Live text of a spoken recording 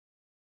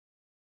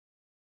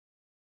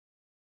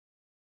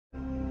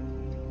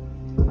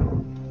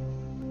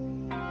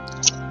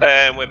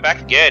And we're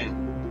back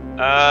again.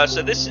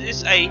 So this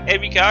is a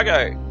heavy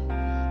cargo.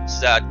 This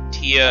is a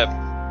tier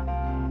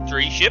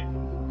 3 ship.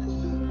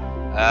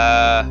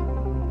 As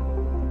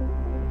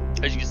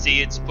you can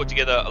see, it's put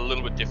together a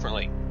little bit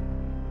differently.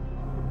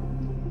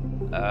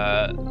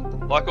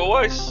 Like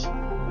always,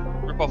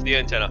 rip off the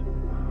antenna.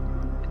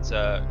 It's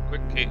a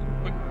quick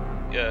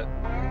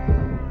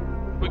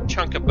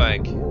chunk of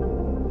bank.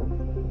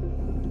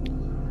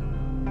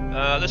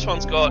 This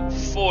one's got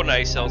 4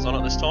 nacelles on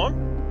it this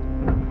time.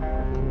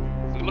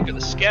 If we look at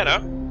the scanner,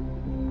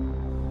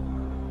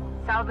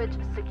 salvage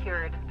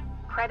secured.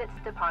 Credits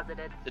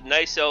deposited. The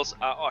nacelles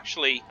are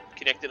actually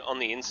connected on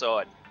the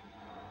inside.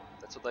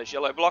 That's what those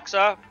yellow blocks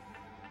are.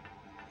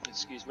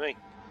 Excuse me.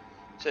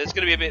 So it's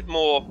going to be a bit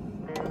more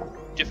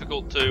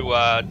difficult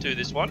to do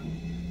this one.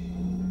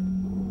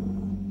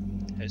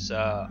 There's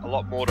a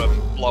lot more to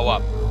blow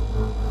up.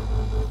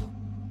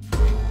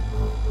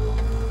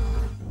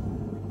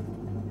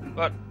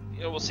 But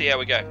you know, we'll see how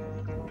we go.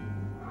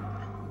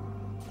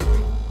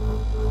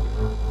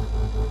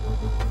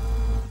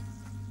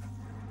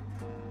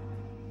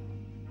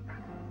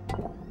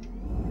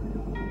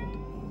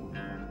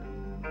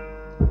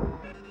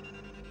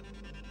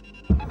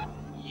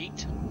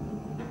 Yeet.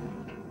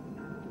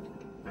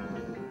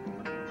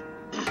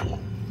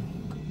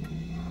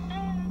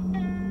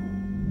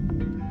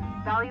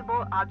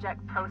 Valuable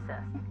object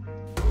processed.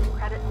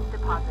 Credits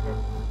deposited.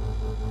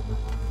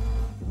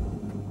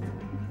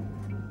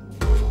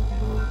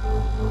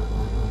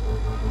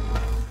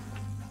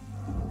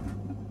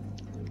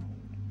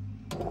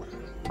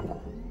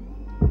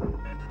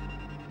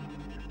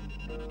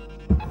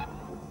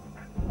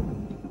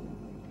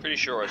 Pretty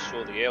sure I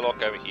saw the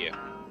airlock over here.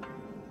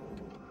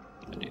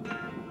 I did.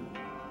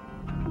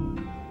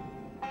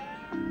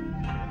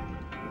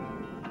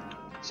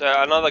 So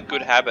another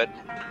good habit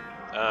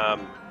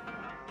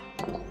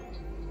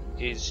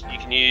is you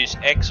can use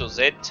X or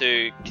Z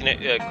to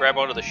grab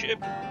onto the ship.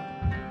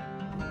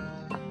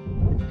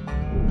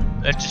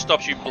 That just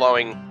stops you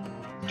blowing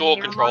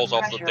door controls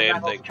off the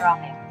damn thing.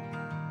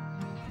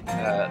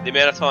 The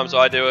amount of times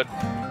I do it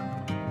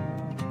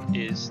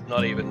is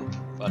not even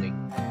funny.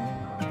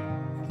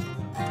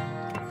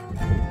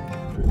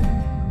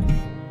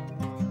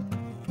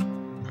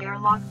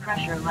 Airlock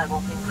pressure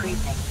levels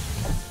increasing.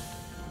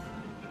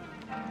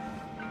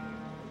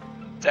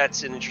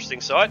 That's an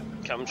interesting sight.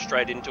 Comes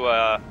straight into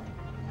a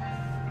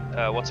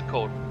what's it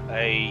called?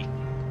 A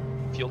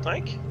fuel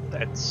tank.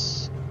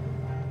 That's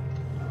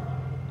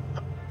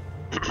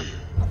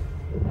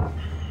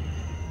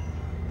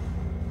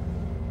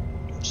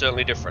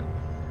certainly different.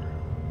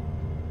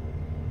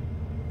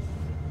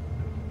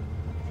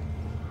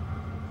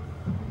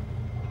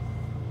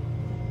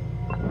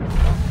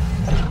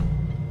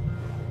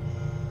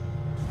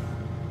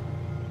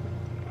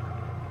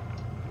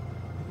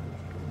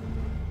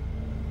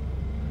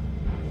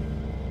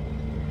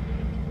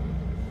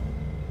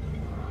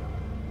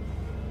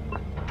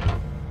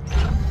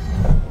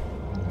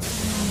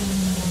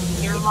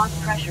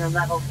 Pressure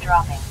levels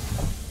dropping.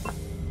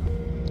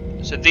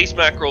 So these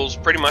mackerels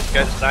pretty much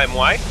go the same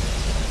way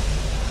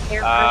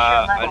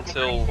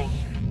until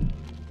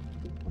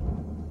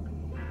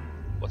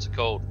what's it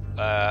called?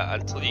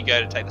 Until you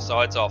go to take the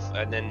sides off,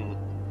 and then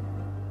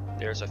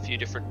there's a few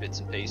different bits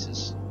and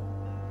pieces.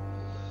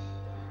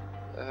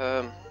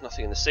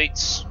 Nothing in the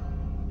seats.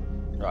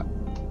 Right.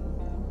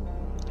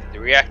 The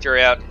reactor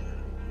out.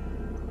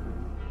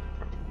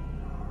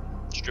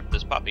 Strip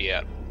this puppy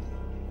out.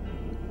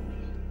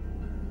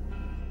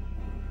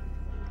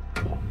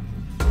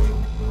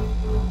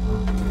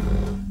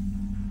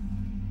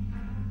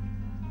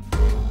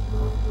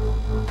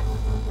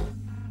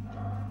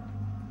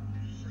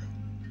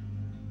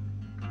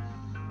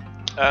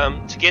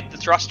 To get the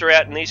thruster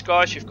out in these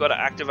guys, you've got to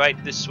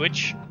activate this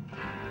switch.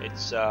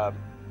 It's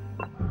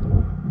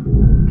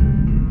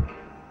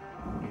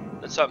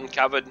something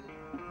covered.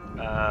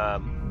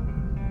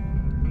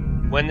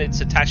 When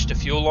it's attached to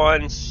fuel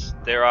lines,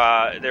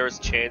 there is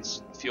a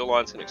chance fuel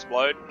lines can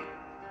explode.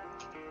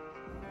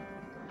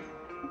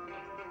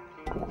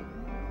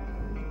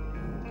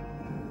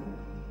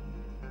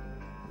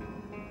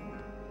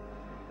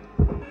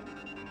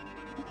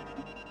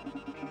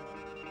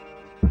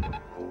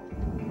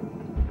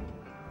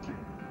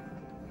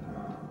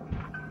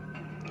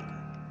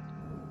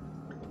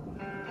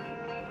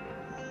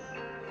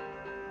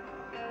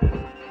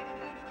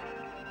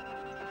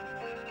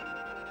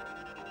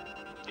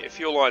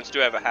 Fuel lines do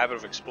have a habit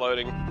of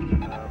exploding.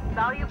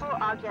 Valuable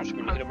object hit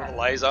them with a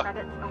laser.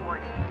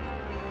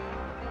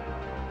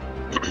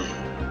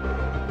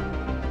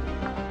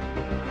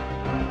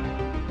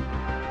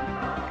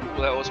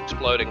 Well, that was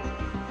exploding.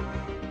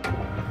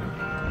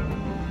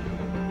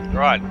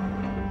 Right.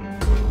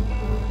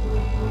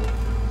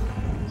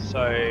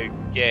 So,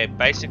 yeah,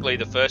 basically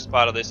the first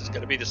part of this is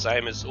going to be the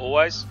same as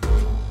always.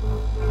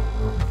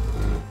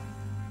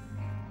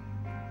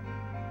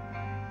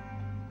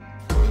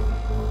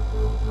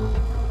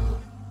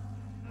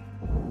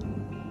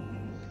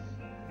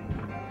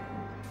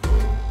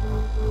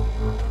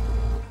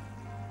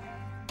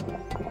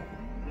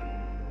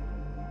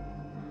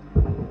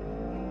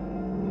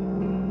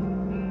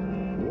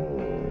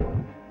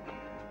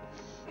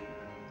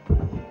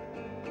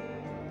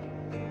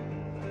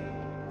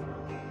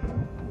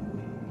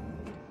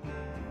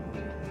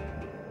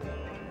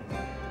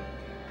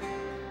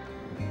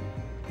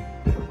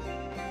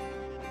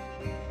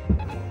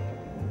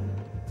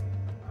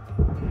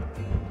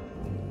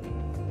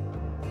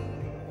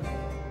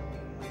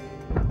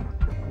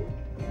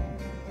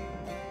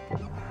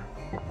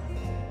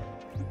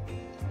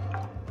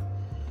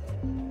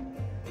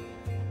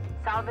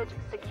 Salvage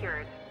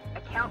secured.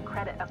 Account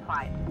credit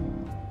applied.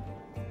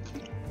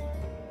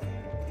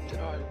 Did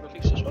I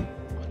release this one?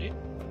 I did.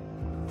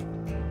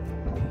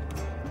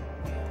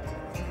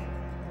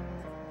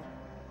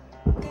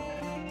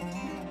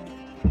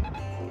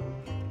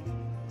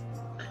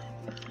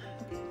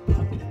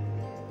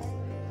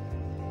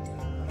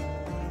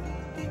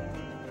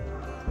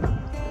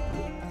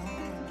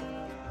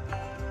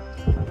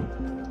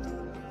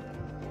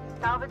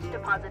 Salvage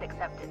deposit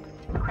accepted.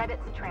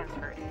 Credits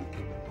transferred.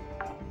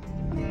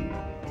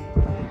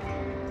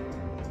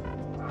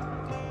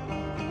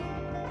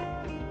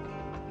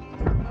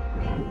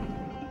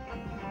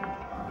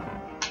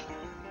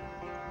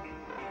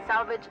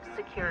 Salvage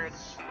secured.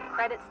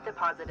 Credits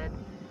deposited.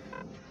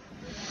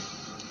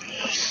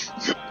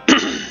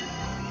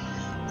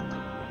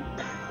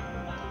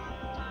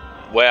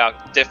 Wow,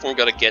 definitely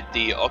got to get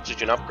the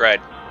oxygen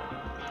upgrade.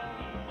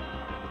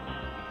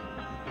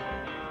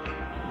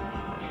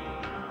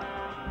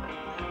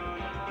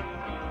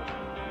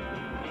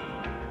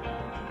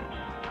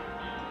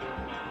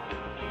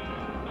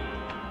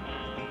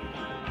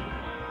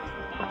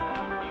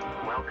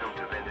 Welcome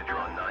to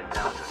Vendatron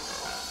 9000.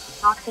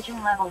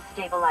 Oxygen levels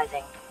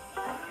stabilizing.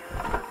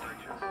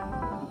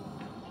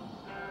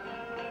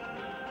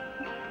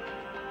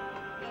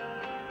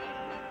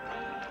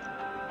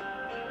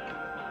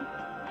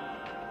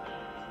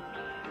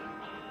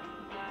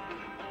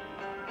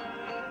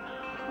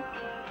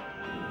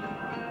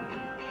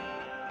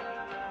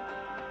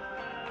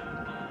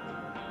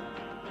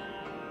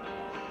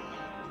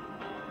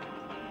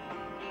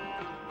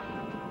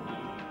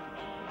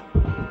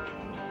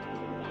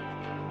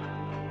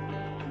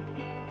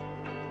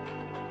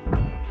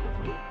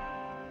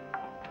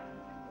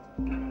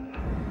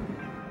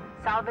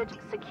 Salvage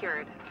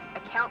secured.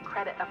 Account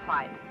credit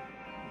applied.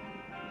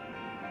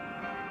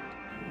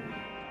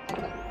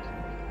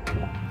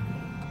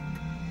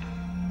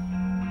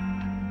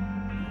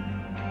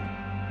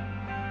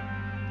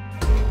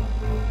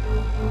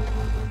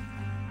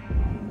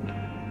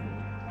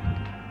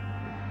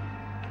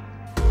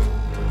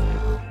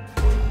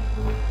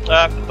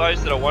 For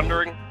those that are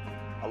wondering,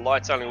 a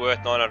light's only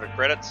worth 900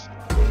 credits.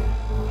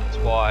 That's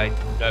why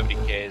nobody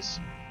cares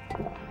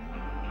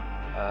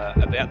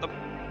about them.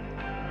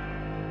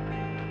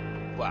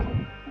 Well,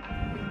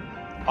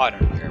 I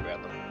don't care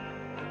about them.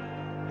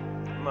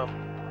 Come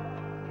on.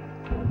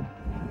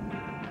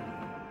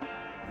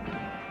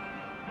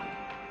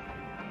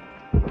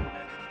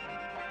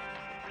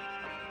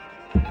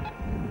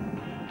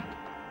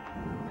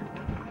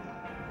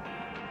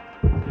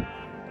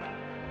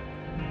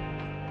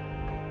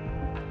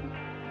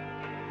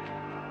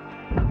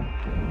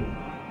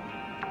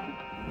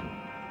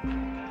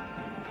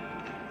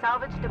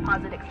 Salvage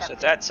deposit accepted. So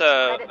that's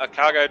a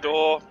cargo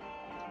door.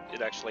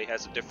 It actually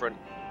has a different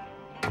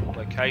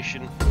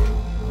location.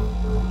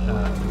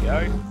 There we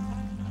go.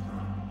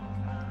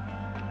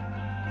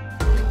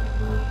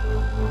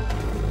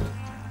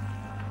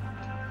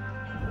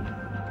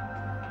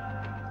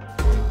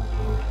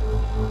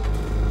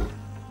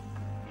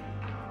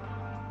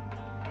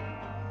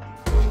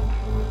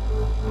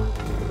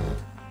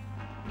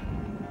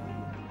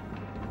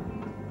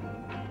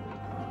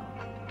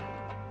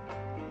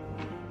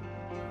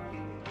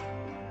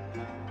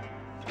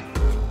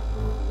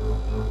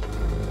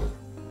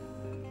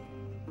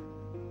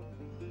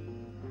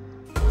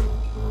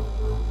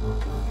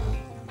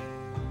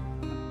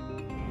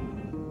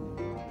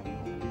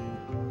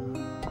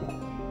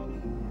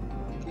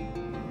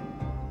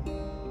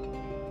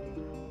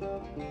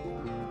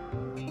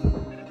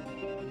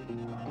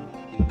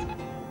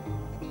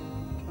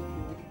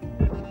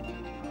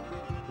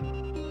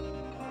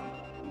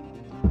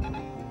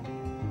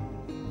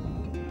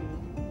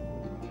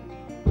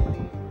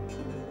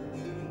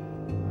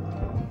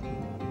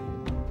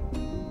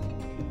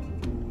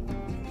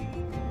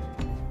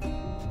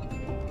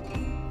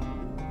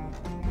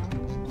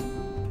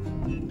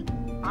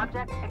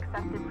 Object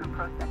accepted for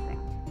processing.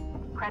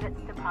 Credits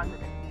deposited.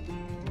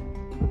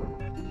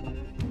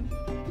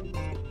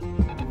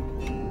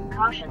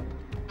 Caution.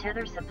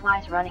 Tether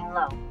supplies running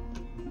low.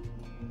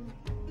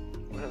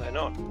 Why are they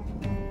not?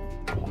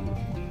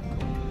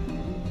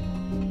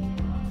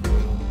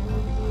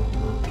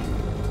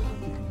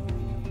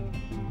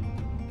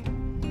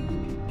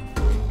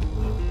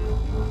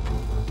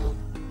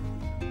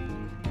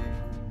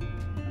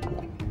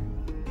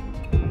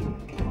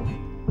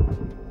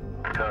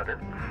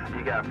 Cutter,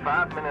 you got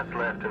 5 minutes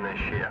left in this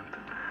shift.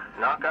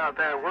 Knock out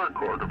that work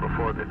order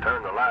before they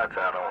turn the lights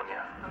out on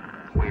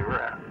you. We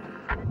wrap.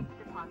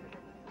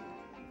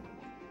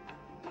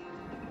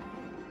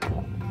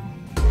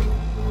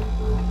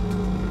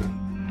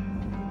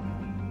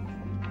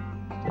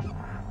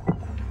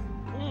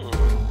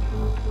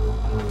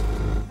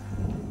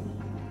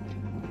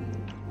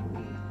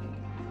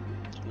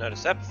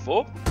 Noticed that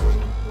before.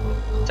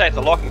 Take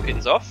the locking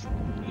pins off,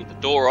 get the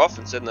door off,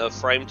 and send the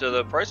frame to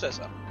the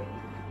processor.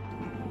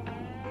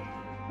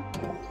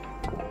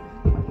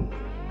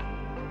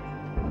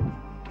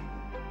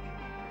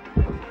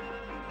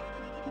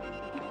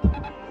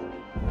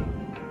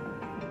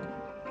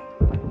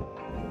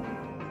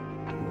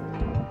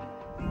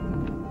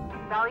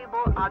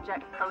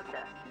 object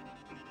processed.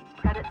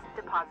 Credits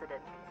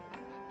deposited.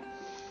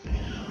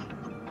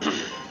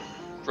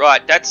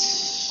 Right,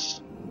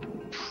 that's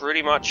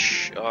pretty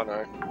much... Oh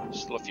no,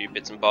 still a few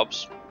bits and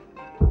bobs.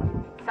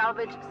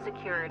 Salvage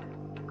secured.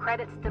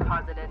 Credits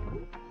deposited.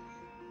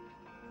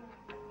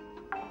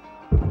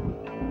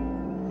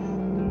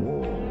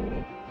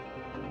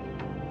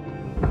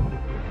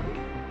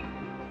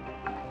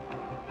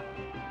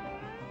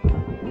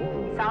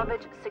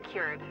 Salvage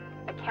secured.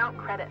 Account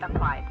credit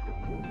applied.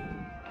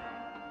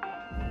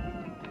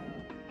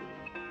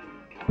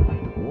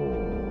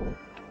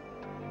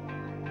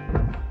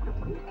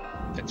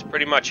 That's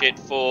pretty much it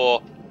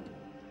for...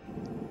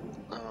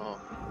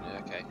 Oh, yeah,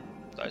 okay.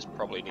 Those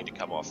probably need to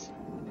come off.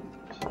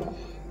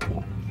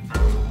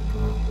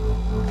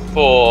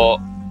 For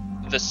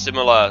the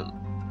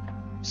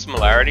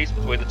similarities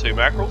between the two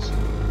mackerels.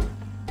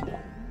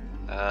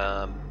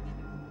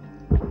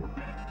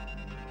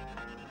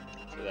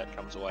 So that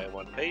comes away in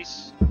one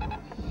piece.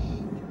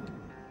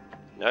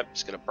 Nope,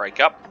 it's going to break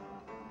up.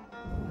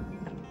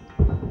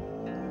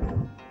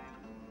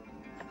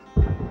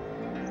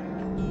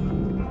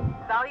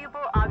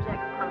 Valuable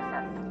object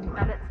processed.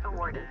 Credits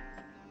awarded.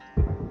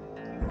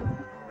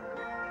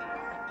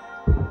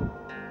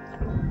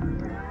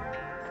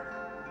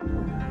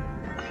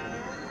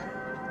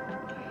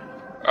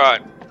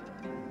 Alright.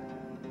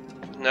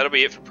 And that'll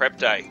be it for prep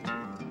day.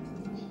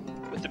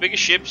 With the bigger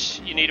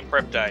ships, you need a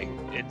prep day.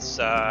 It's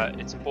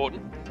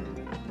important.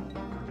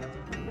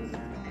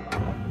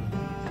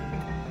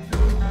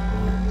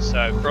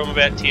 So from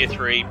about tier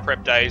 3,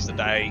 prep day is the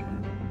day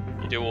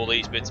you do all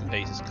these bits and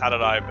pieces, cut it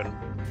open,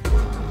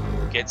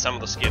 get some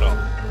of the skin off.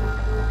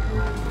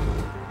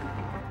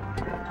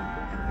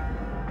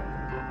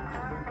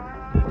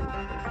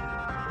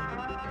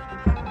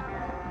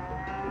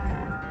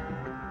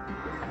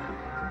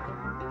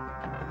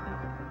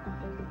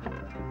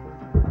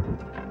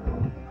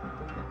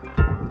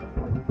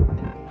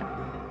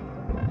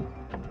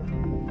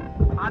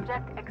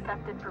 Object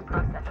accepted for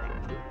processing.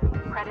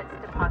 Credits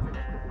deposited.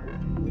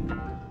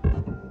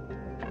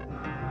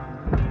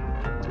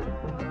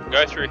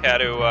 Go through how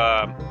to,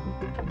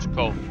 what's it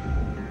called?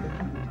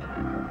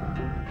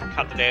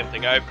 Cut the damn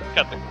thing open.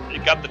 Cut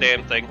the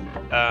damn thing.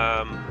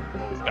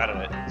 We've gutted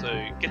it. So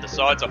get the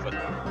sides off it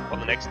on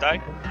the next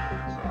day.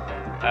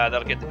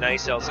 That'll get the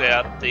nacelles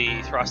out,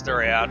 the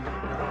thruster out.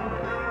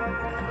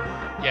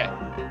 Yeah.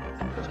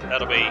 So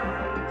that'll be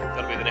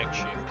the next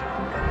shift.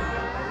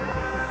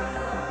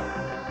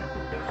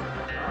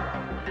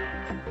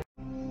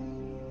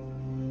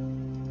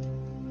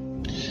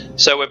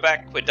 So we're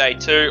back with day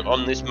 2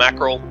 on this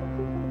mackerel.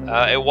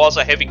 It was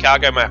a heavy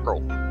cargo mackerel.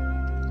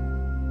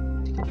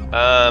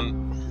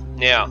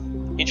 Now,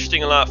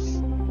 interesting enough, I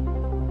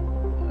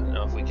don't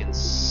know if we can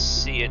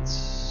see it.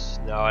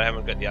 No, I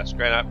haven't got the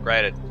screen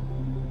upgraded.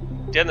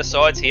 Down the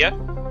sides here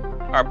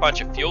are a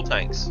bunch of fuel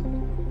tanks,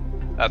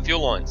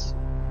 fuel lines.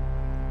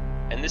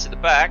 And this at the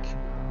back,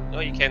 oh,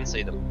 you can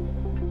see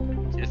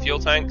them. See the fuel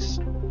tanks?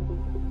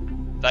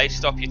 They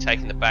stop you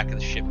taking the back of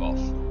the ship off.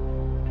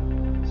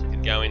 So you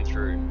can go in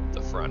through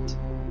the front.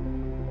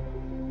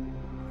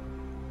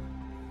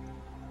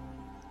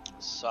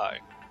 So,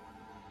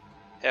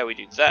 how we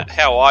do that?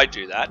 How I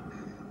do that?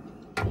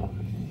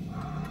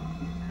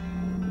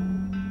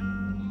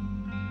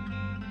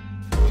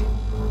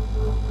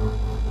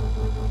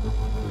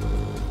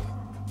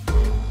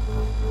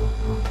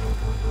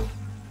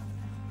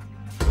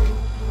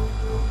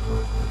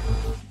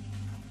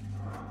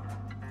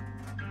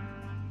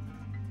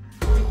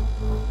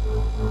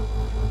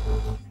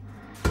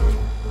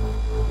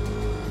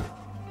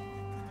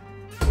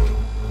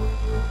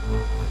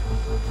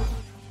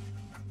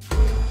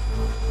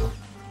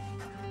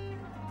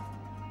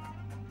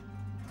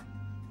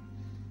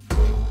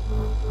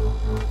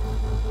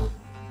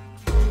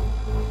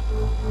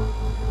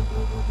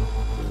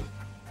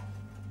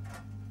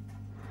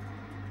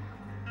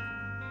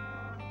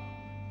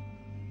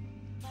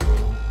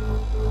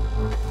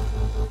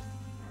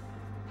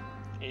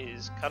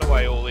 Cut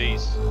away all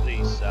these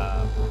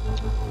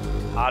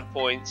hard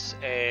points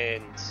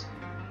and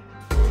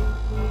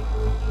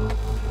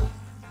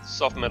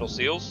soft metal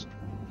seals.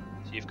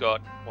 So you've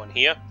got one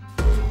here,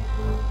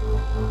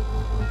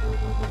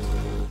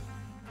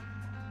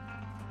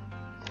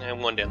 and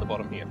one down the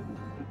bottom here.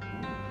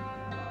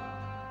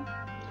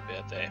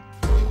 About there.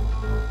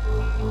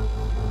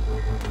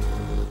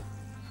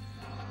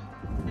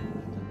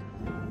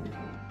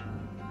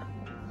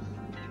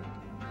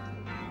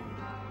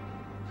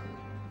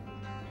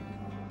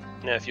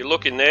 Now if you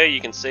look in there, you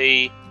can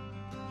see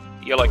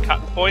the yellow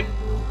cutting point.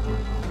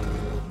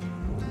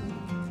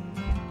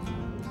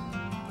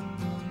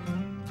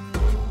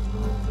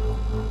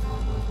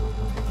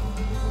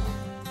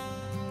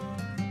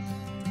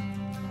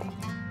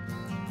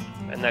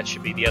 And that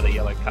should be the other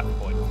yellow cutting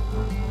point.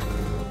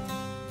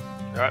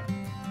 Alright.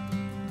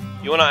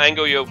 You want to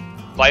angle your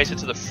laser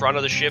to the front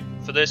of the ship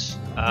for this,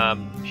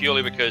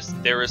 purely because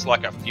there is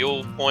like a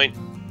fuel point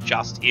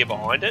just here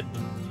behind it.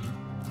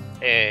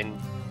 And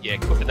yeah,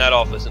 cooking that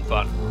off isn't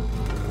fun.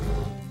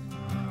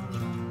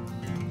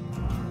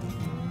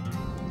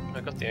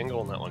 got the angle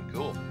on that one.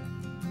 Cool.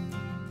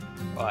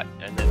 Right,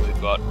 and then we've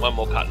got one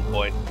more cutting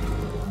point.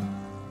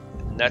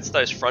 And that's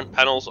those front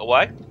panels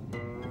away.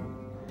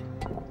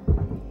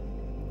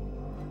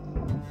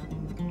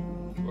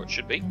 Or it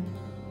should be.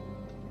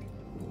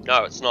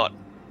 No, it's not.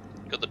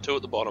 Got the two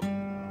at the bottom.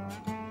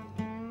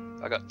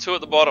 I got two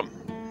at the bottom.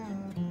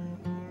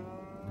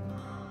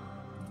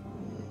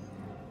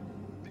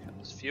 Pick up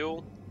this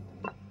fuel.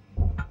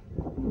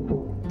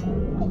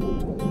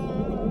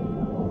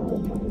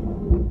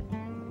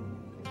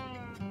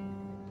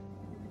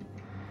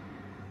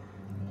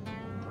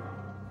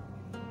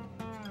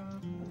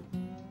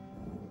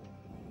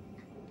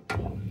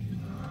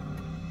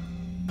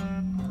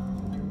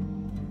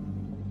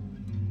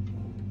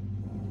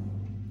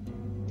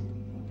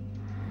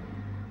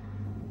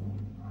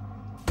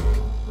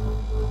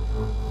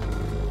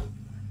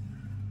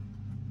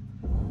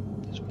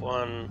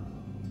 One.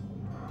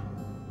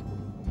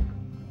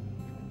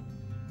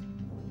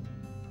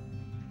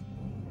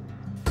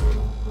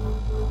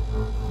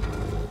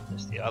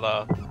 There's the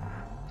other.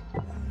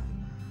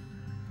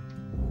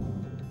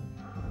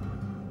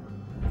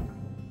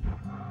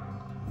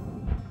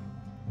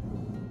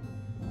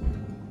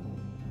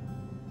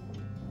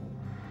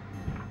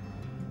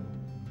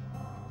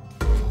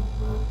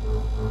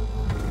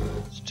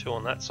 There's two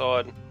on that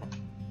side.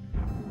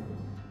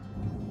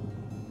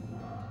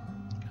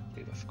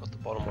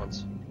 Bottom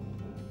ones,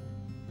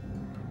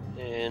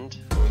 and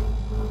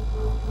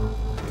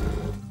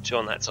two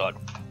on that side.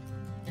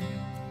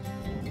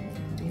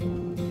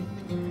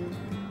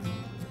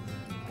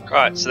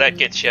 Right, so that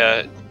gets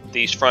you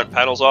these front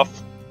panels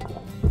off.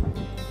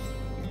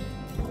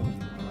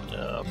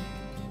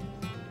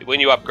 When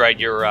you upgrade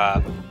your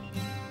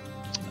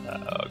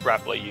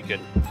grappler, you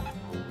can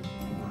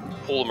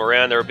pull them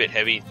around. They're a bit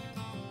heavy.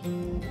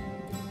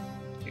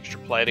 Extra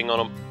plating on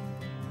them.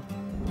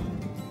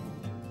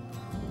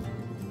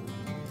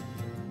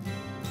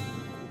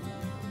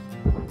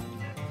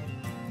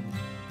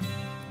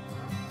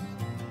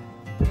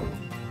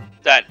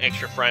 That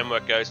extra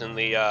framework goes in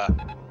the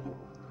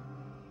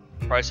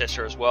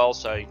processor as well,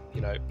 so you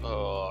know.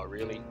 Oh,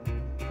 really?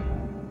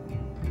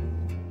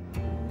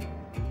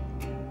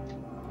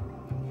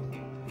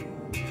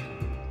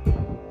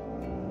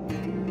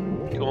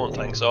 Come on,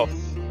 thanks off.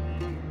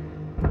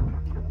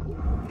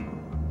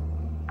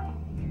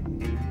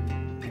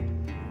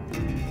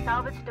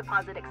 Salvage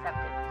deposit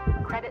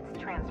accepted. Credits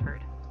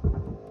transferred.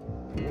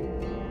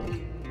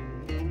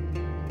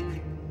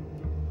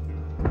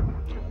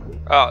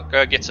 Oh,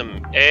 go get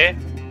some air,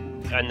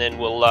 and then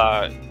we'll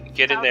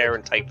get in there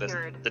and take the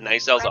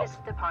nacelles off.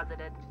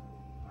 Deposited.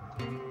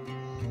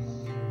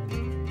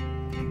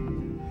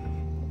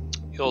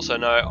 You also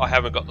know I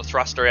haven't got the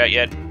thruster out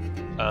yet.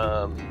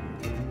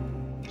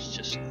 It's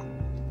just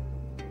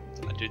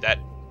I do that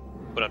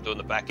when I'm doing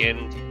the back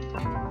end.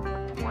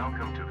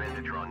 Welcome to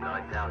Vintatron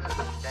 9000.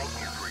 Thank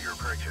you for your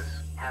purchase.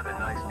 Have a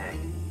nice day.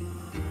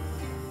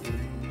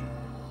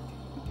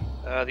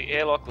 The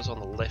airlock was on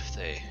the left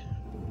there.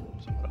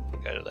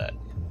 Go to that.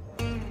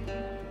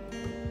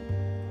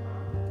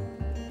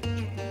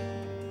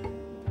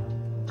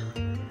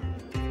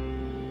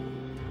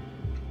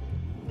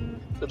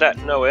 Look at that,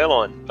 no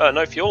airline. Oh,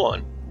 no fuel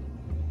line.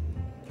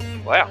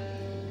 Wow.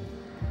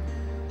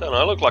 Don't know,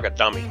 I look like a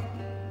dummy.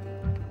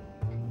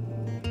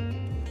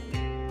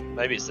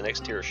 Maybe it's the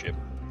next tier of ship.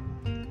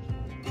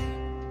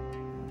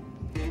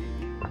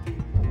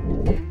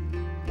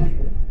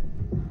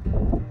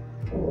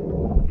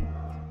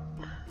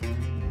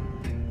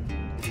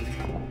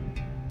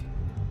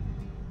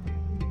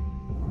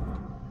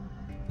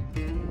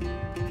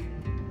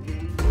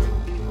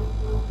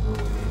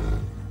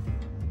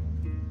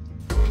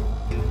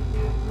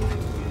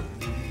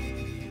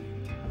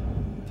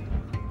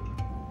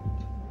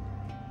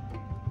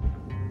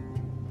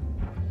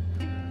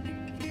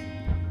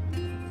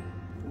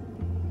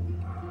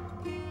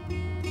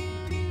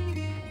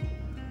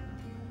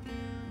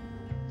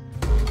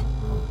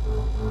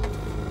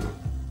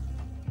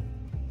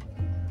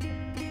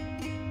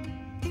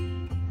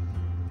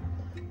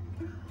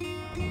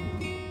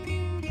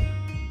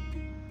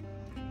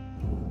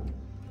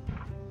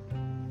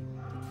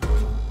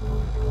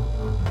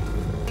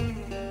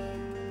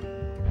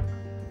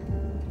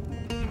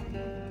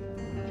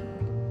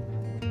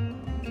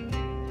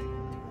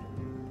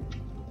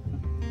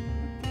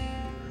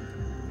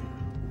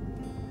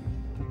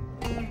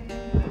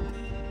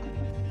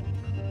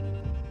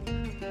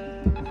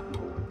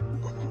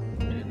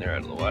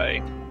 Out of the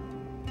way.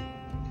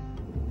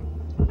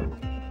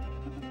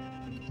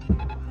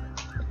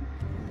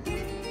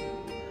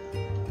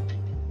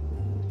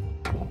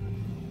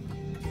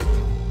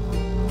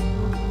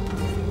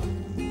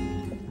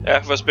 Yeah,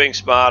 if I was being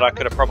smart, I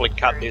could have probably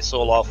cut this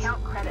all off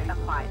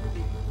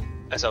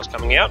as I was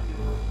coming out.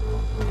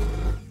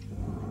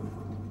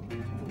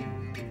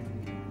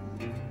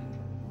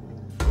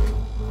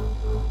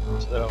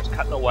 So that I was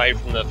cutting away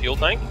from the fuel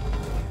tank.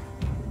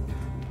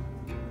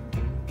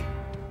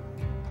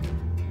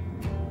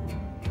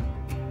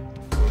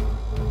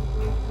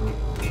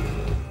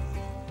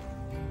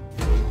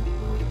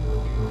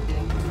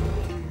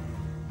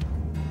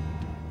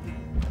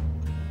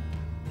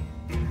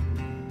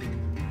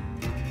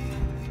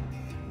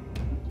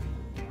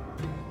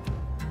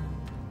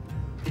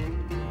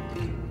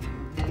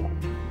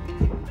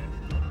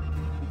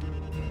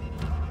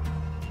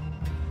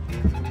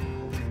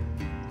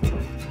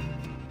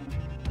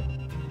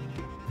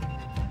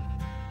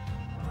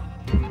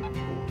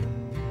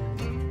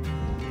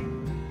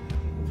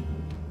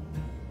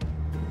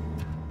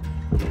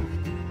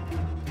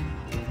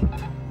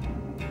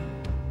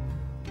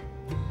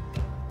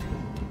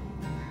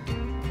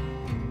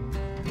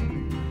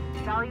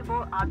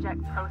 Valuable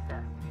object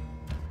processed.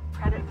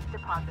 Credits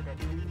deposited.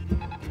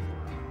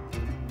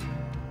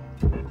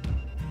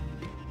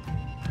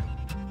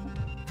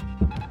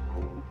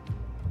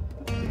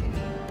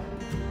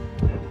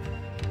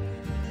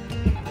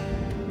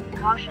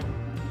 Caution.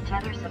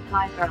 Tether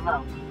supplies are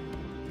low.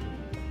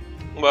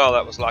 Well,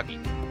 that was lucky.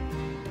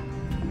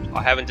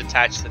 I haven't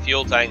detached the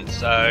fuel tank,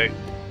 so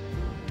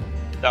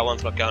that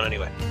one's not going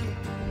anywhere.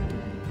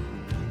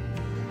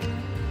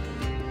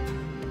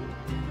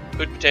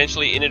 Could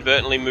potentially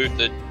inadvertently move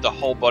the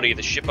whole body of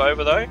the ship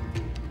over though.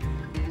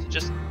 So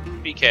just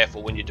be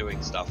careful when you're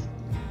doing stuff.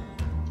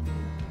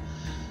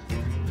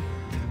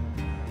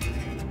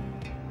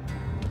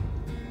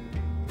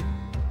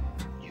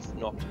 You've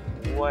knocked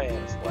way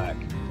out of whack.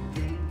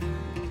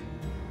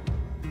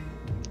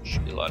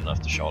 Should be light enough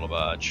to shoulder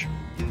barge.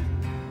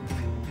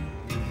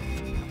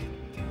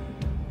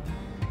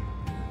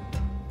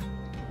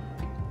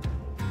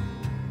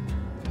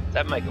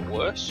 That make it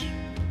worse?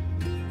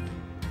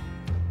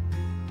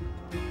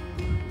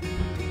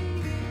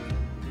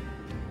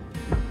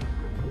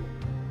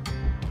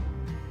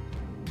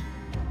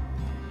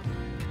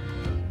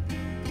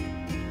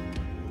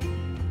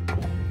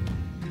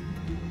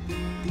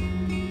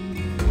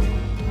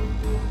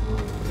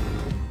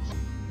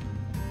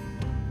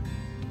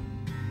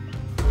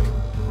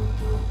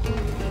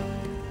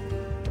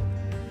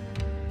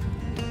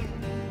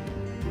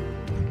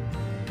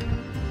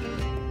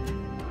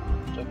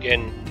 So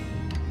again,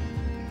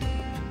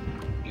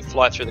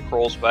 fly through the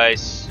crawl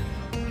space,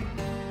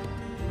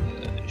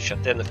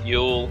 shut down the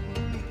fuel.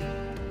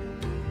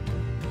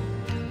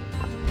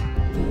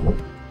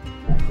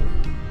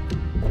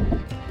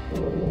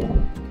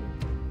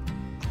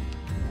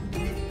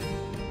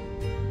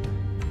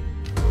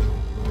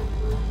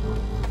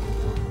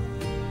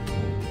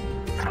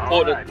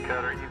 All right,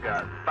 Cutter, you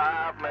got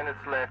 5 minutes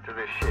left of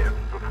this shift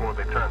before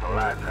they turn the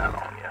lights out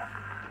on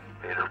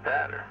you. Pitter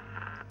patter.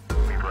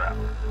 We're out.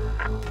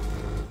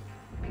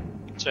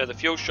 So the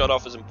fuel shut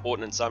off is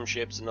important in some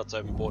ships and not so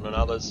important in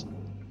others.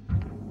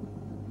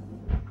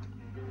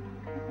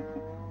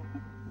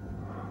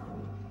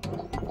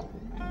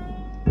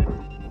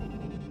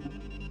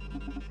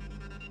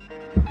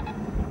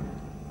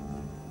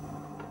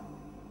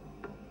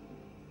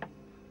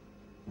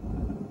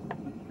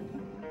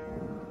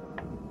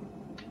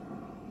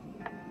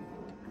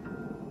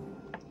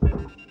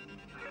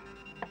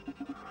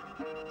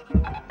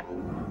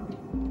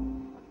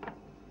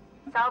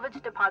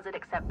 Salvage deposit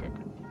accepted.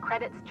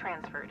 Credits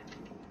transferred.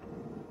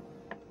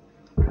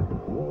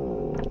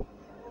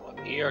 Up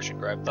here, I should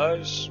grab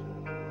those.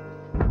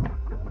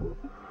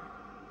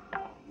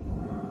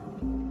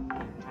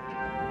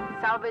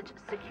 Salvage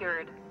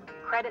secured.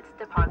 Credits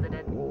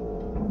deposited.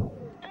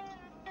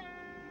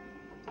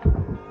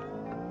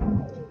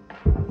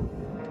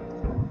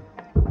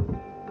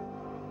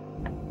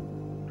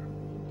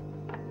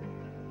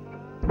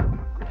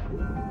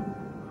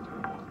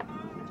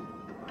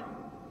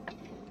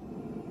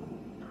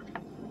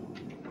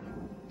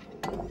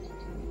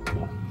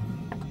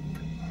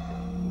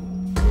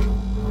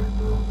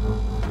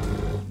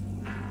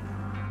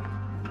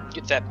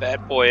 Get that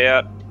bad boy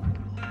out.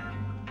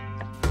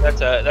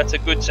 That's a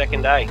good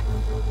second day.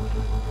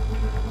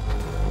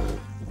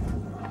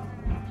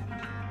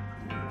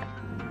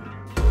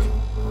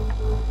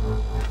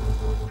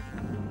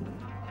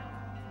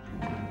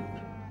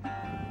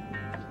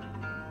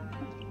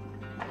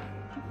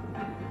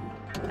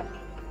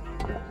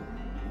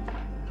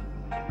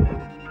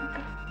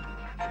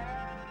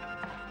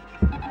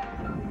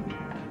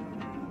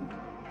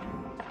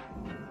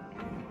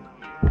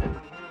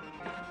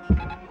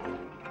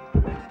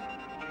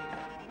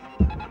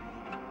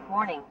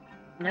 Warning.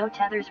 No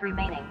tethers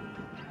remaining.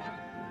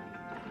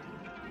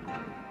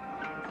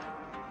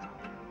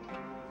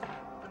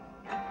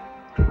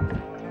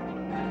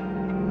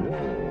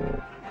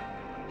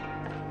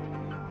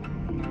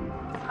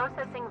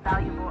 Processing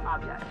valuable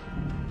object.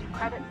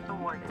 Credits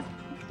awarded.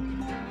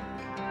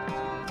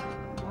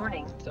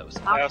 Warning. That was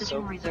the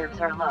Oxygen power reserves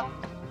are low.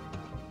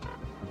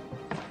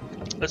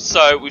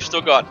 So we've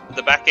still got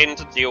the back end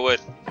to deal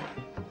with,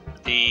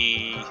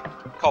 the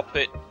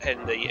cockpit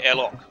and the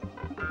airlock.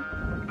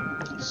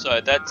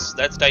 So that's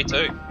day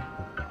 2.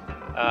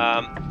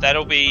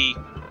 That'll be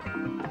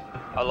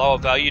a lower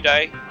value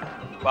day,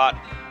 but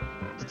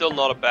still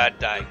not a bad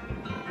day.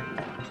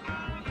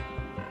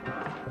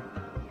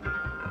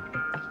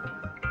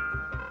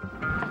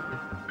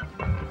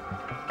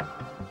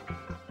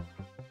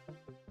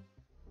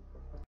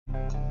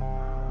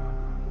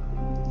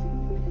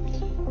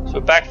 So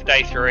we're back for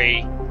day 3,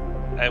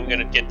 and we're going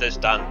to get this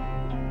done.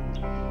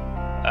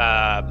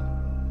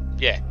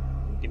 Yeah,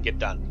 we can get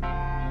done.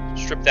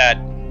 Strip that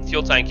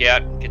fuel tank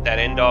out, get that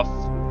end off,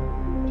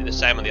 do the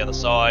same on the other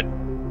side,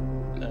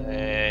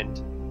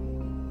 and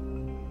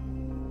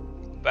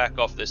back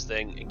off this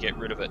thing and get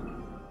rid of it.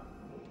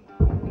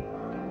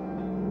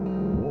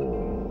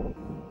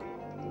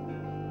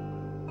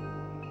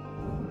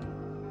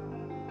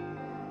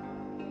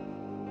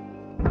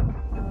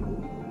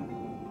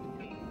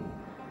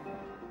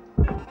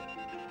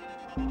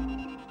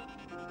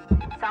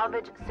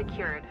 Salvage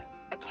secured.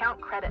 Account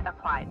credit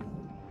applied.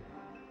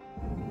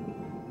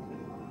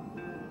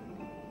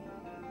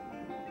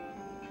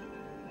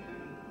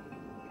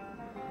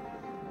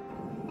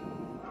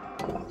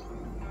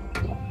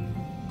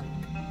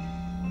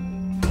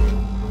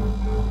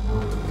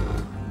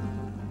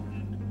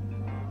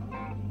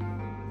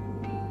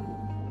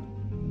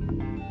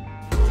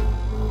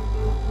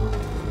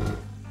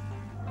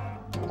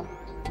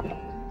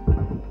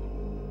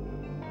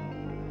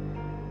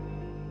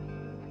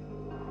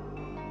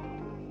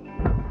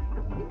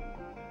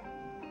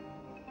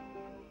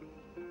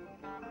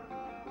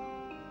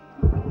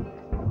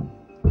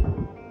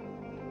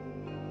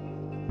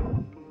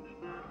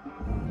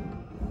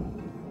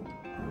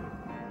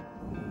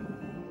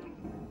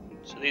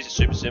 So these are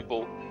super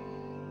simple.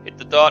 Hit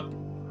the dot,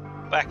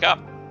 back up.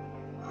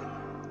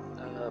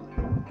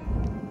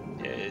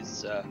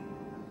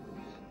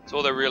 That's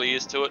all there really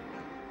is to it.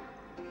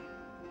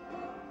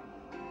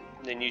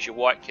 And then use your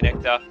white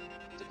connector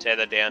to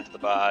tether down to the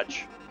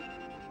barge.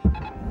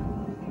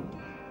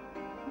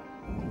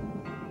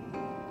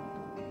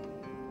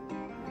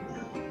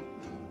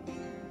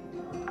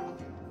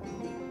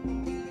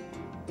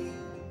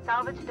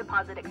 Salvage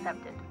deposit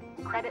accepted.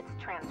 Credits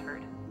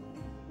transferred.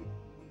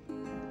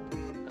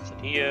 Nothing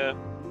here.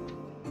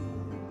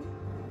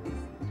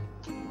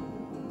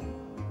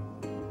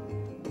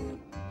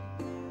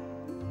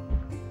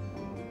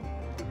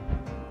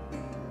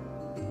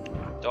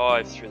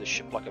 Dive through the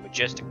ship like a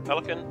majestic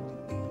pelican.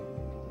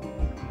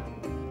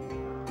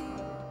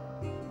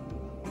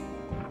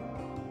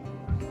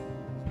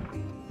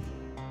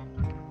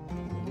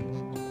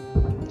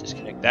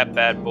 Disconnect that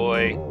bad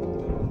boy.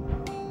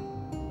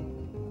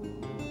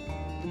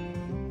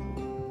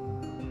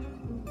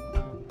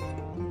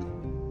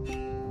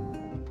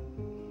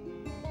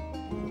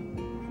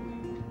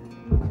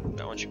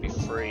 That one should be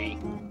free.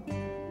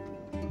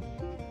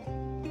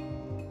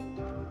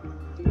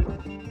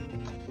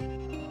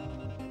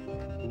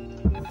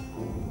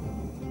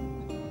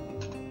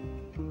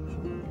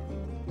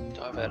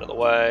 Dive out of the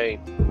way.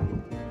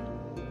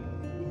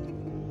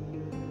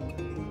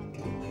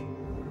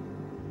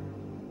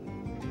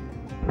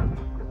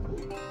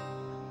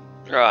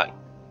 Right.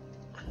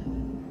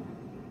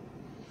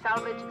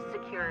 Salvage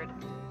secured.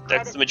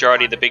 That's the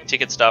majority of the big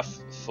ticket stuff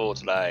for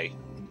today.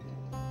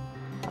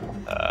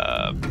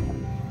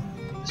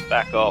 Let's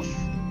back off.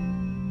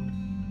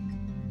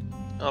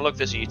 Oh look,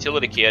 there's a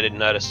utility key I didn't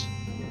notice.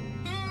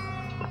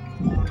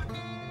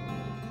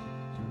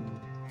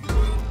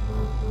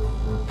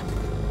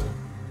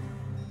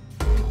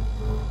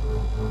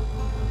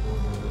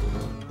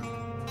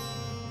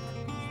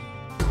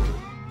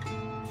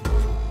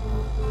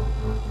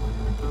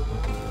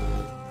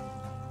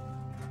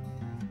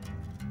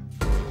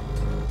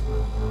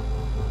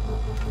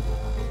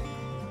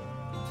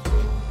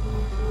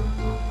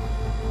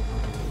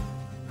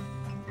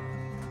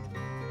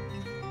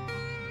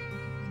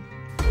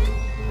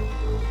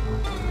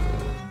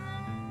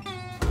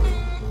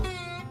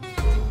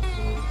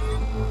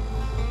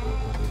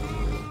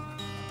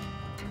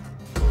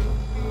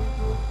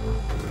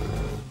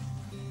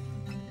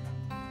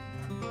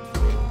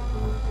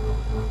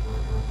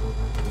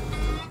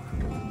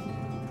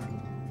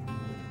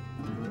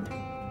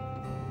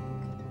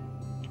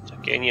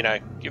 Again, you know,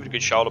 give it a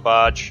good shoulder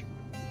barge.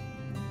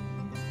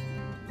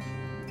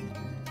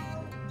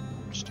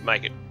 Just to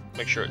make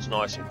sure it's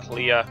nice and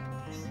clear.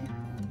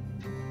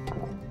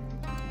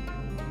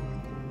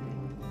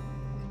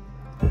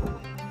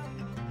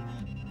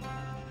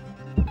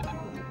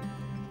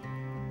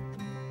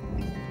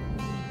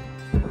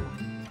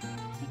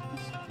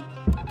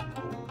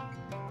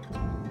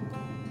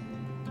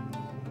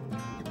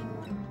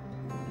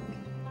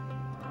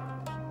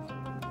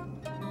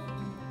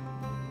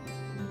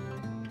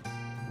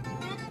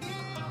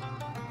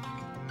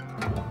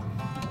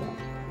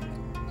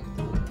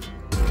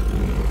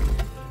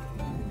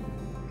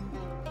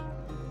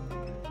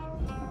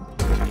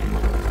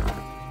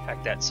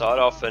 Pack that side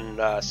off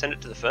and send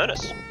it to the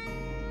furnace.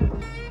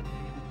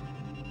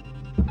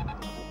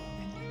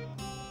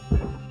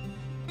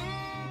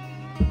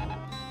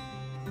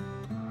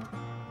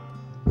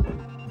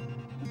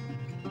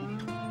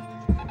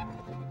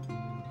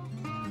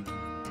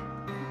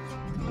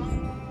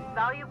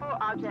 Valuable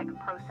object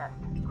processed.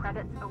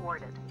 Credits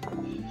awarded.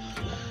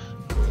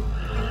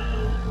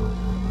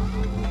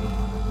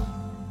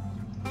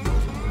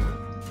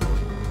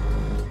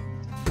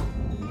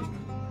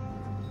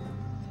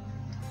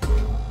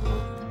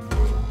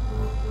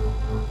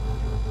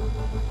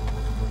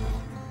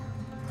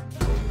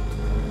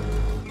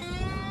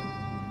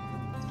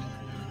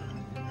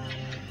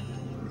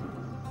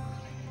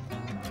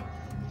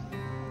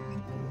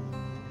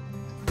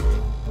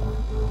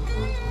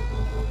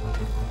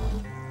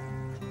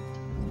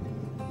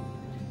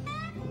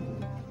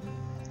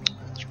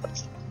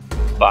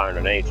 Bar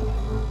underneath.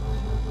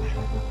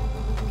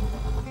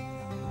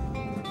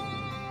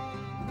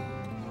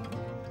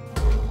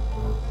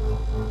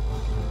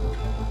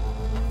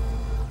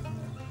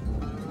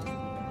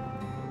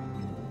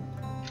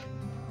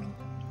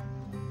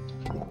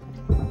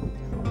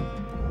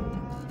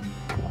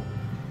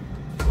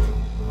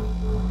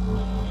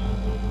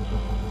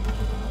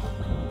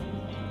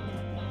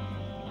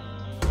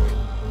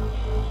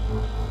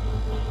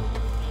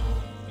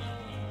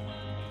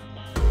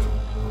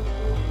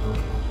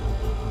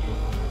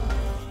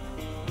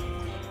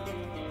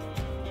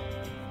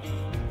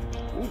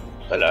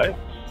 Hello.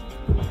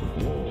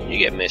 You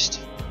get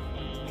missed.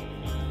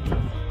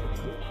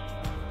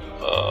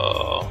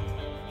 Oh.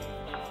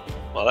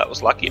 Well, that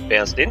was lucky it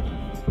bounced in.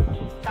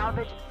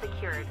 Salvage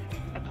secured.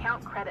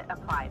 Account credit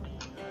applied.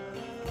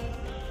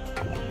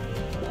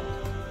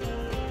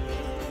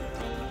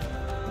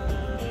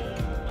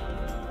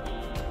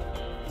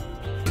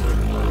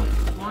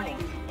 Warning.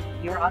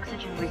 Your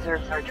oxygen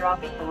reserves are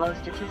dropping below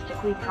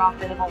statistically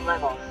profitable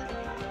levels.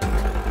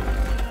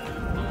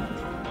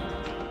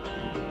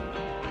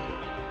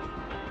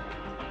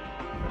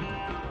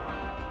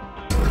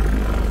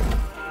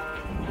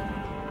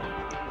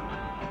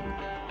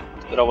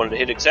 That I wanted to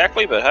hit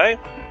exactly, but hey.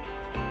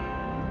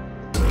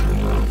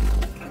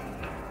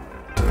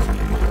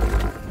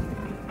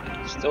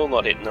 Still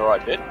not hitting the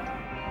right bit.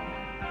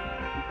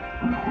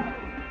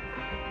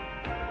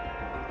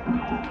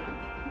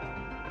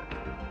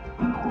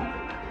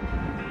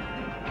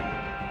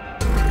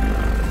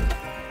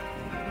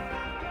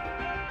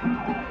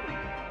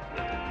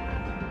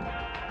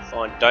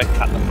 Fine, don't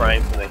cut the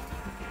frame for me.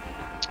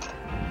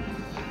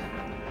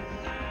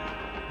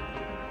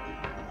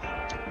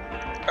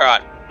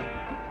 Alright.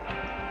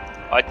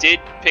 I did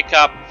pick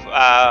up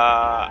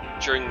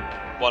during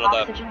one of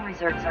the Oxygen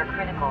reserves are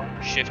critical.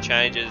 shift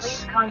changes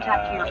Please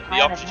contact your the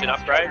plant oxygen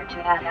upgrade,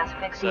 administrator to add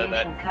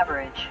asphyxiation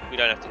coverage. we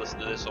don't have to listen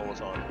to this all the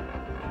time.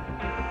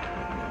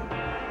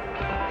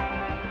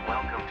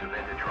 Welcome to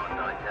Ventatron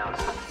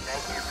 9000.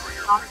 Thank you for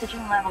your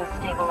Oxygen levels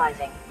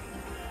stabilizing.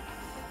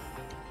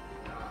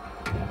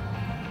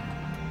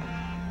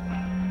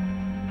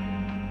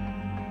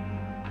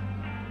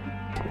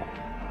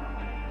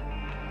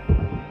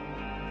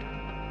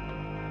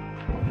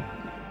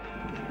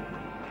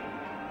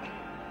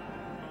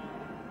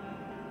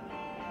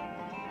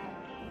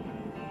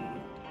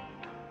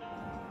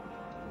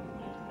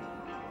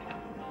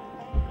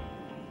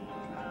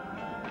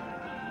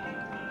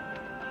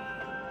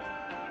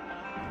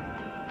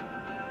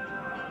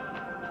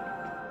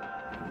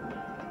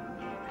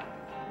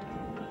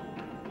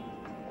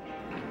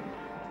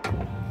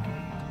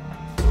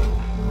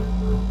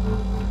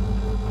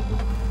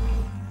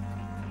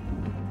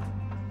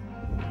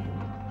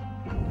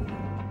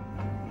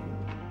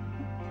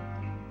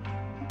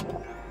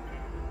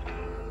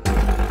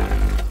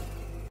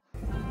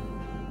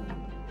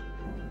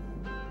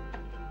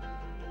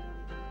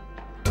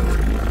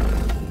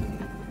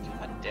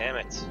 Damn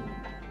it. It's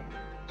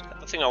not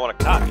the thing I want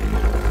to cut.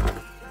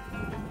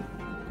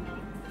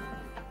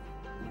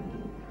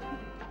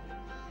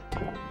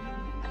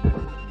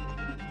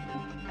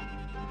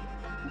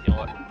 You know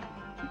what?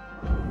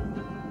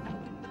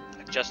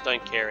 I just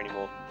don't care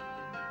anymore.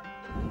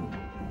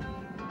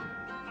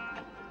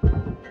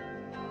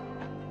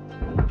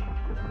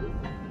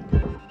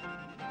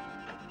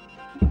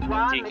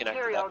 Raw Deconnected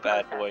material that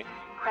bad processed. boy.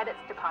 Credits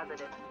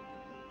deposited.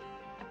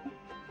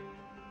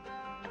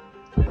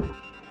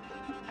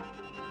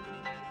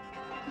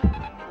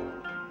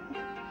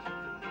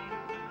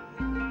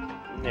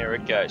 And there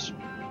it goes.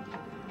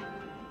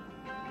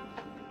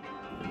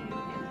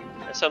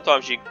 And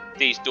sometimes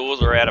these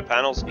doors are out of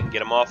panels, you can get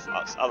them off,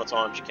 other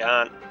times you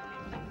can't.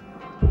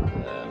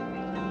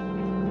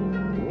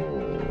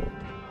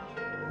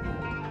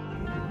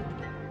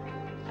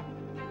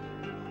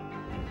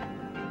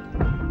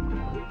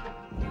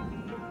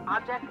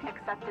 Object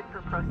accepted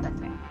for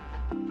processing.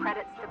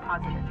 Credits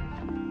deposited.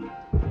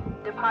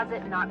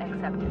 Deposit not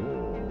accepted.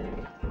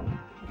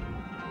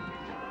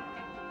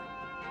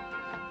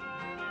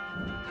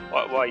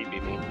 Why you be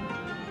mean?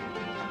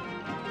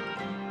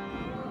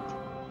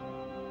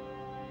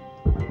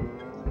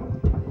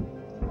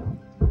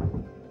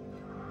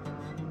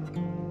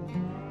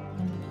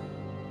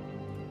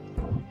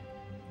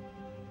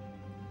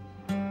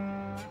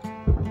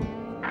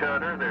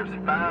 Cutter, there's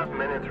 5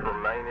 minutes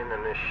remaining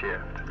in this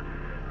shift.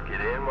 Get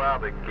in while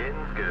the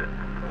getting's good.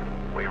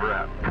 We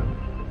wrap.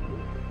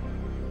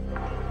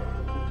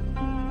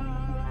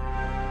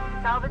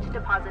 Salvage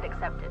deposit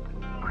accepted.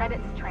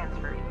 Credits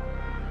transferred.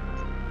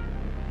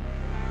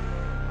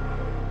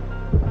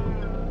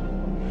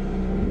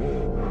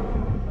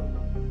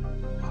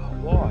 Oh,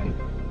 why?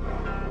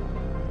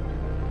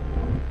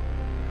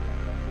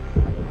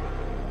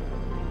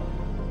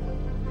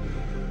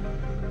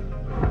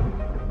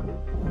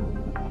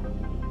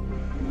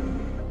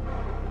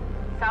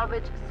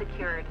 Salvage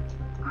secured.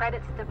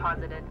 Credits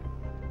deposited.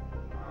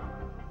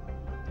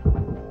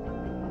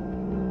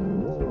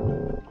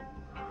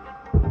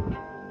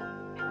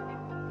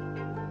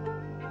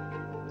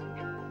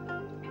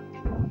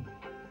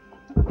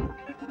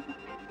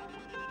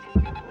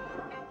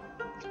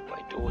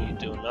 Wait, door, you're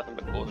doing nothing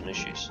but causing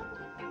issues.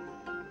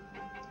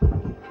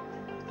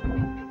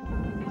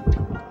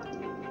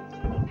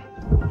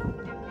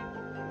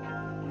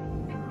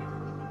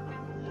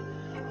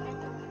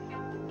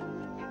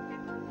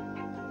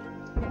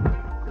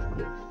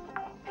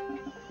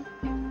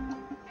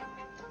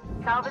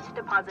 Salvage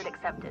deposit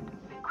accepted.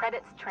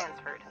 Credits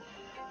transferred.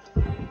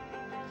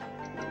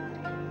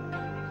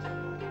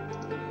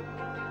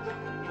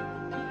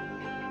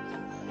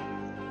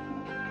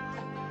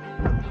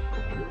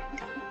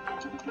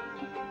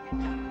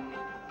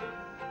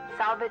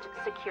 Salvage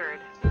secured.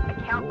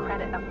 Account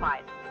credit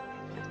applied.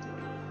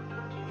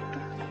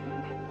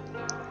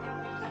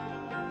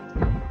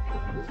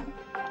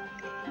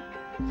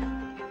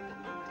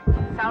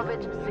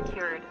 Salvage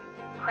secured.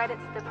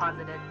 Credits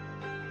deposited.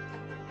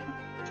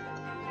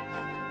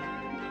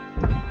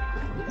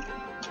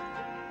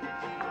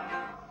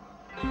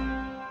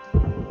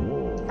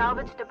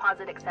 Salvage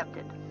deposit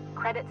accepted.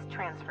 Credits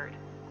transferred.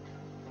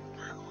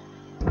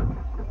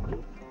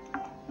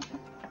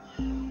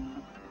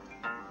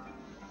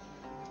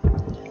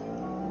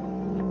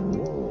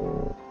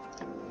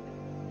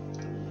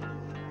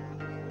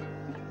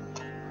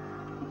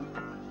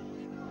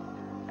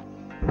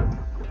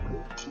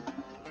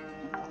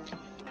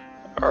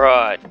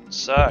 Alright,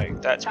 so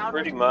that's Salvage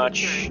pretty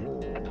much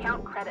secured.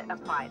 Account credit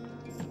applied.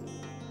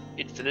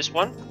 it for this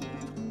one.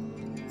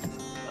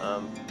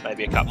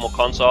 Maybe a couple more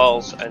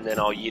consoles, and then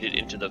I'll yeet it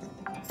into the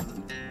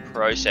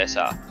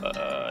processor.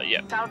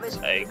 Yeah, Salvage it's a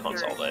secured.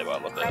 console there by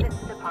the look of it.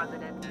 Credits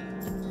deposited.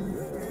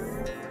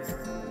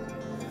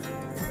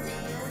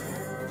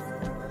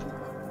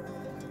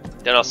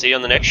 Then I'll see you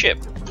on the next ship.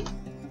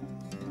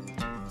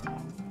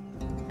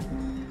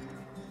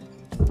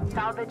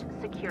 Salvage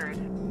secured.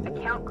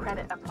 Account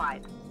credit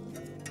applied.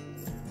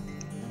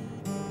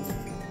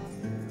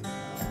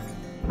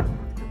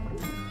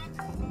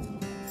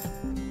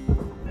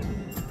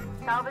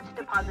 Salvage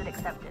deposit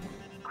accepted.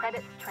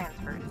 Credits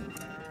transferred.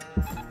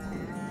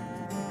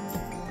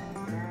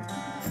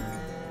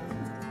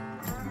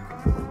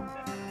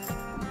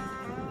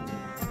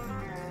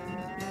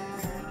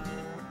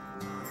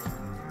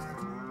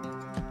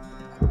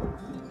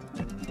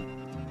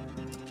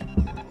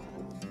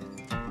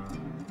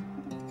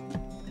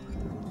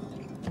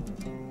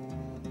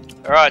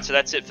 Alright, so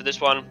that's it for this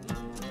one.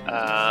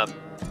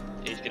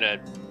 He's gonna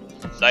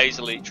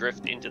lazily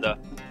drift into the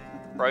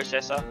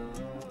processor.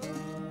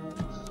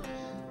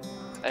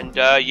 And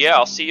yeah,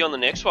 I'll see you on the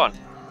next one.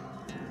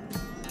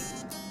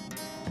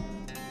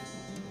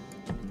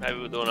 Maybe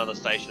we'll do another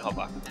station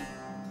hopper.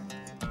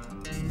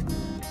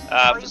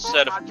 For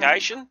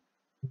certification,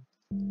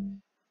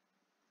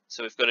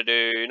 so we've got to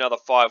do another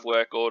 5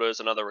 work orders,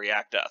 another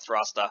reactor, a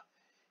thruster,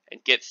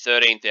 and get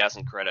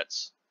 13,000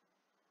 credits.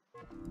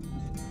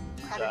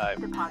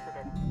 Credits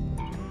deposited.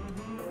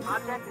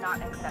 Object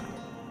not accepted.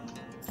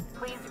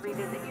 Please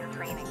revisit your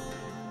training.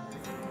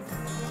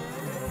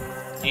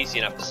 Easy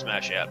enough to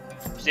smash out.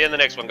 See you in the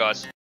next one,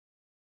 guys.